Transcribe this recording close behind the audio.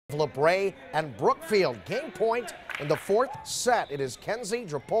LaBrae and Brookfield. Game point in the fourth set. It is Kenzie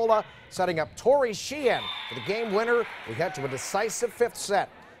Drapola setting up Tori Sheehan for the game winner. We head to a decisive fifth set.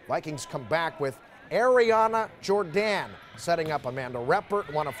 Vikings come back with Ariana Jordan setting up Amanda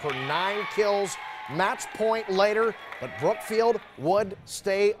Reppert, one of her 9 kills. Match point later, but Brookfield would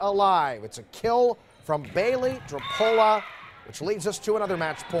stay alive. It's a kill from Bailey Drapola, which leads us to another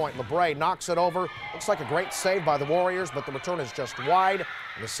match point. LaBrae knocks it over. Looks like a great save by the Warriors, but the return is just wide.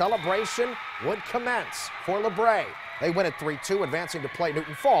 The celebration would commence for LaBrae. They win at 3-2, advancing to play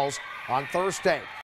Newton Falls on Thursday.